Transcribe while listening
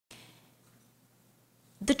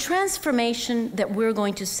The transformation that we're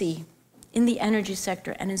going to see in the energy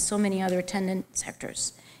sector and in so many other attendant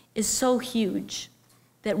sectors is so huge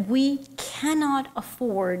that we cannot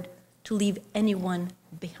afford to leave anyone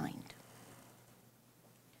behind.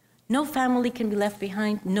 No family can be left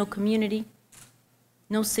behind, no community,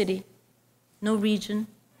 no city, no region,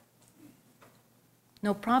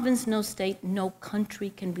 no province, no state, no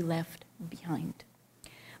country can be left behind.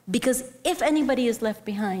 Because if anybody is left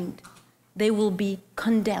behind, they will be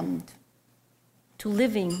condemned to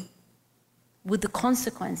living with the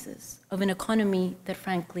consequences of an economy that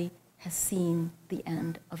frankly has seen the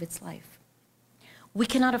end of its life. We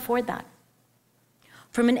cannot afford that.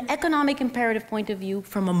 From an economic imperative point of view,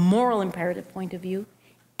 from a moral imperative point of view,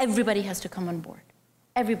 everybody has to come on board.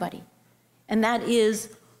 Everybody. And that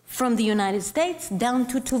is from the United States down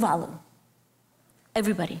to Tuvalu.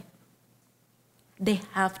 Everybody. They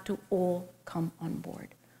have to all come on board.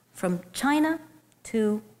 From China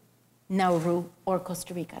to Nauru or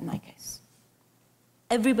Costa Rica in my case.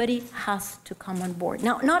 Everybody has to come on board.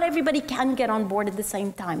 Now, not everybody can get on board at the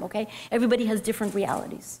same time, okay? Everybody has different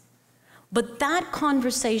realities. But that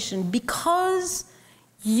conversation, because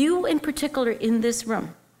you in particular in this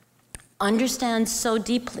room understand so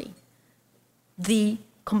deeply the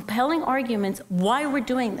compelling arguments why we're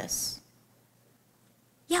doing this.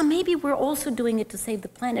 Yeah, maybe we're also doing it to save the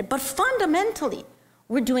planet, but fundamentally,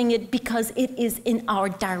 we're doing it because it is in our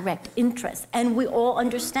direct interest, and we all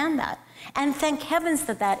understand that. And thank heavens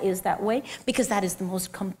that that is that way, because that is the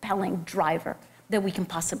most compelling driver that we can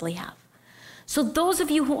possibly have. So those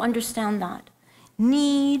of you who understand that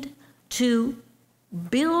need to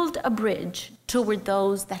build a bridge toward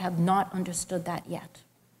those that have not understood that yet,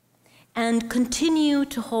 and continue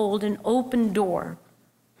to hold an open door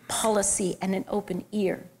policy and an open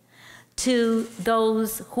ear to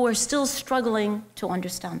those who are still struggling to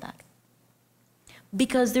understand that.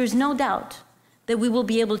 Because there's no doubt that we will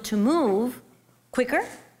be able to move quicker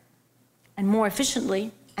and more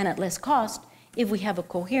efficiently and at less cost if we have a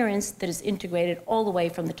coherence that is integrated all the way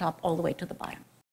from the top all the way to the bottom.